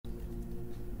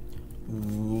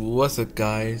What's up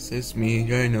guys, it's me,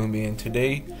 you already know me, and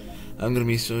today I'm going to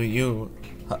be showing you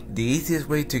the easiest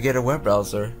way to get a web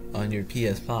browser on your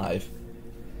PS5.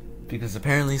 Because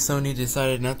apparently Sony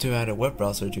decided not to add a web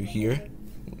browser to here.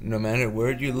 No matter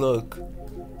where you look,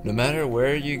 no matter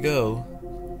where you go,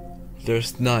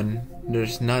 there's none.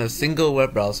 There's not a single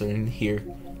web browser in here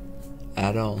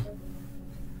at all.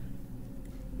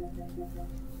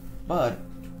 But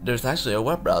there's actually a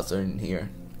web browser in here,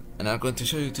 and I'm going to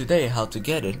show you today how to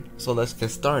get it. So let's get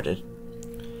started.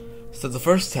 So the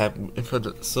first step, for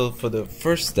the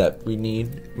first step, we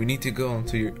need to go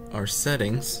onto our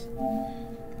settings,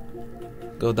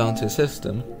 go down to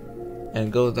system,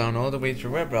 and go down all the way to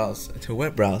web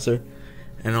browser.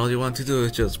 And all you want to do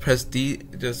is just press D.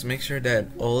 Just make sure that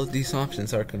all of these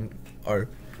options are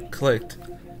clicked.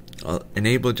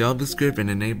 Enable JavaScript and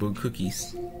enable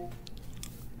cookies,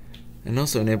 and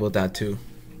also enable that too.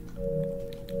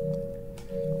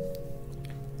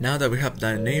 Now that we have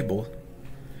that enabled,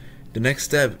 the next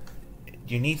step,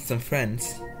 you need some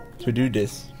friends to do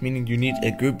this, meaning you need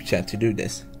a group chat to do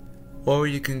this. Or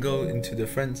you can go into the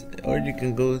friends, or you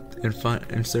can go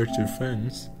and search your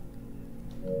friends.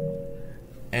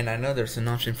 And I know there's an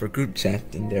option for group chat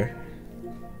in there,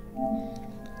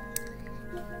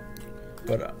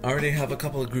 but I already have a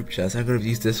couple of group chats. I'm gonna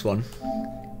use this one.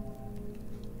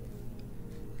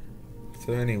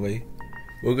 So anyway,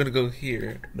 we're gonna go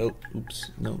here. Nope.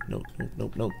 Oops. No.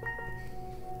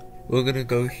 We're gonna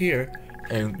go here,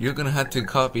 and you're gonna have to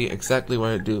copy exactly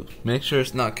what I do. Make sure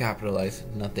it's not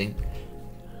capitalized, nothing.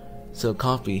 So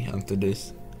copy after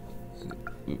this.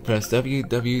 Press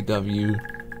www.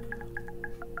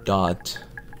 Dot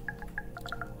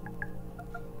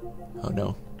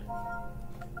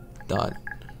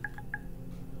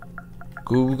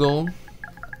Google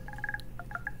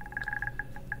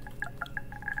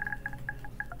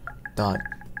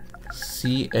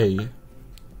 .ca.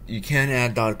 You can't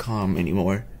add .com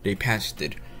anymore. They patched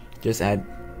it. Just add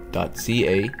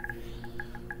 .ca.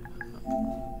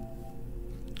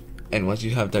 And once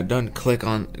you have that done,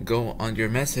 go on your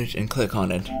message and click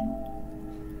on it.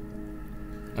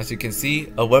 As you can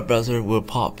see, a web browser will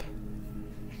pop.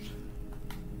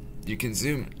 You can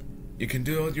zoom. You can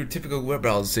do all your typical web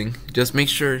browsing. Just make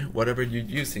sure whatever you're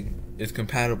using is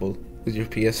compatible with your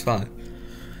PS5.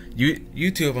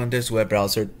 YouTube on this web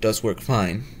browser does work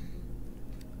fine,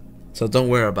 so don't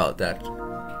worry about that.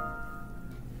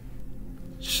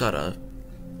 Shut up.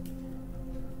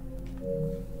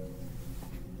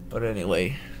 But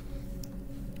anyway,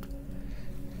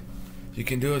 you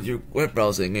can do your web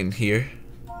browsing in here.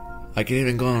 I can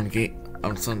even go on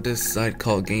this site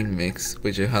called Game Mix,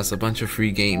 which it has a bunch of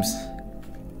free games.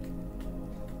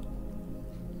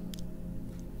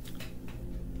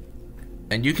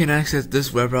 And you can access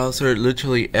this web browser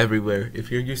literally everywhere. If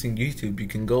you're using YouTube, you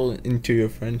can go into your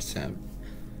Friends tab,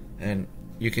 and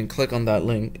you can click on that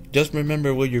link. Just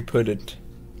remember where you put it.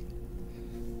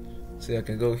 See, I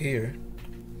can go here.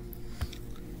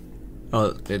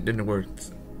 Oh, it didn't work.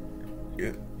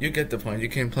 You get the point. You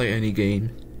can play any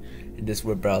game in this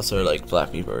web browser, like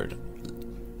Flappy Bird,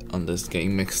 on this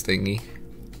Game Mix thingy.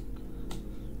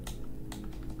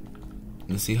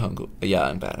 Let's see how good. Yeah,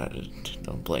 I'm bad at it.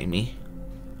 Don't blame me.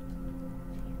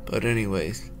 But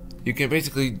anyways, you can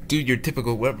basically do your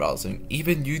typical web browsing.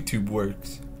 Even YouTube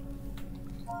works.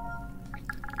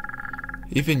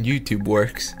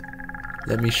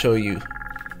 Let me show you.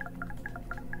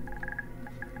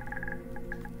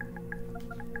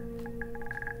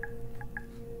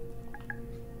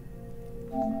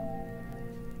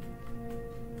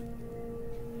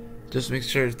 Just make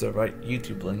sure it's the right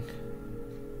YouTube link.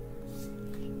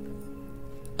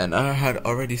 And I had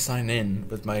already signed in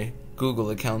with my Google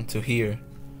account to here.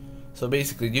 So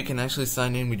basically, you can actually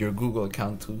sign in with your Google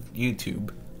account to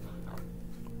YouTube.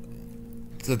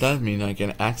 So that means I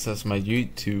can access my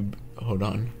YouTube. Hold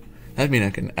on. That means I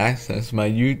can access my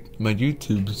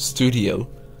YouTube studio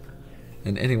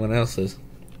and anyone else's.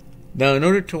 Now, in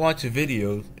order to watch a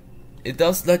video, it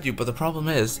does let you, but the problem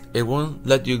is, it won't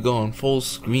let you go on full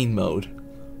screen mode.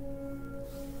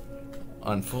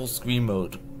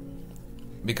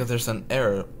 Because there's an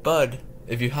error. But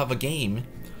if you have a game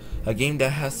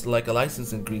that has like a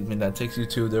license agreement that takes you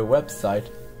to their website,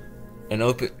 and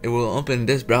it will open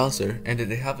this browser, and then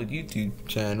they have a YouTube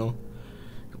channel,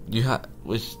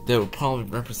 which they will probably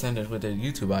represent it with a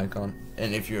YouTube icon.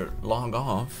 And if you're logged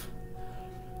off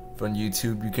from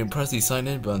YouTube, you can press the sign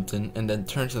in button, and then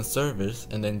terms and service,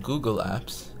 and then Google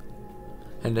Apps,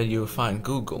 and then you'll find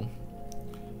Google.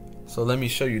 So let me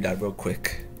show you that real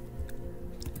quick.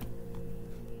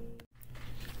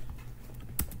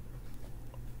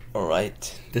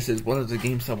 Alright, this is one of the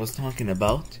games I was talking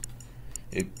about.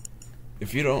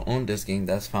 If you don't own this game,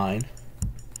 that's fine.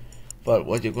 But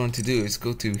what you're going to do is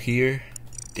go to here,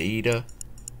 data,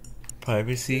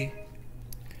 privacy,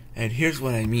 and here's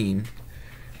what I mean.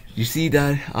 You see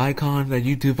that icon, that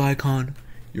YouTube icon?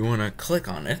 You want to click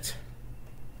on it.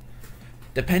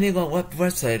 Depending on what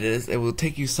website it is, it will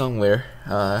take you somewhere.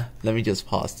 Let me just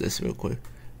pause this real quick.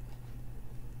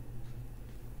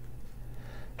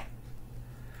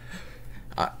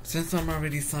 Since I'm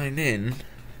already signed in,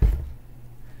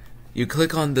 you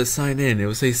click on the sign in. It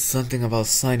will say something about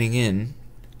signing in.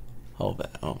 Oh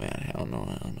man, hell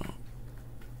no.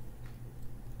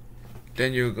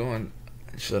 Then you're going,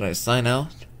 should I sign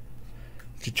out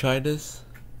to try this?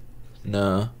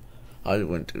 No, I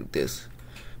wouldn't do this.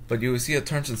 But you will see a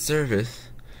terms and service,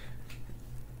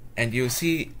 and you will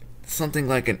see something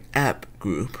like an app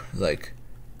group, like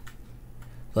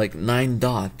 9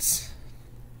 dots.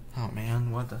 Oh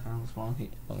man, what the hell is wrong here?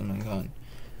 Oh my god.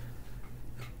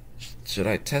 Should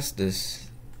I test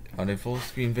this on a full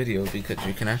screen video, because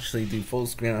you can actually do full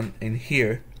screen in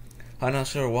here. I'm not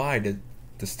sure why the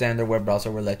standard web browser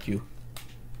will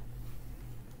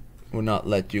not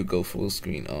let you go full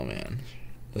screen. Oh man.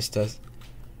 Let's test.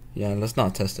 Yeah, let's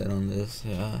not test it on this.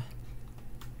 Yeah.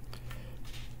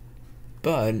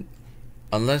 But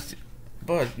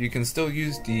you can still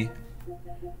use the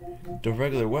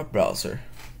regular web browser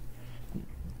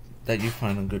that you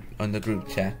find on the group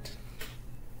chat.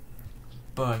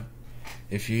 But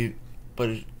if you're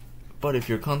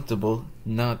comfortable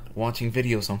not watching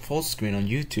videos on full screen on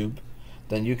YouTube,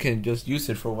 then you can just use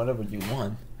it for whatever you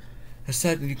want.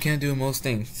 Except you can't do most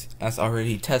things, as I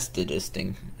already tested this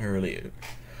thing earlier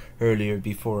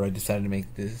before I decided to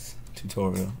make this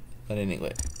tutorial. But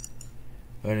anyway,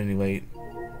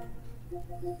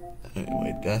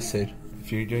 that's it.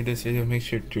 If you enjoyed this video, make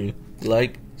sure to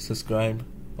like, subscribe,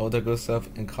 all that good stuff,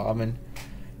 and comment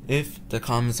if the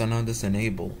comments are not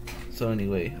disabled. So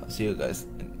anyway, I'll see you guys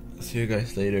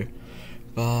later.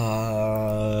 Bye.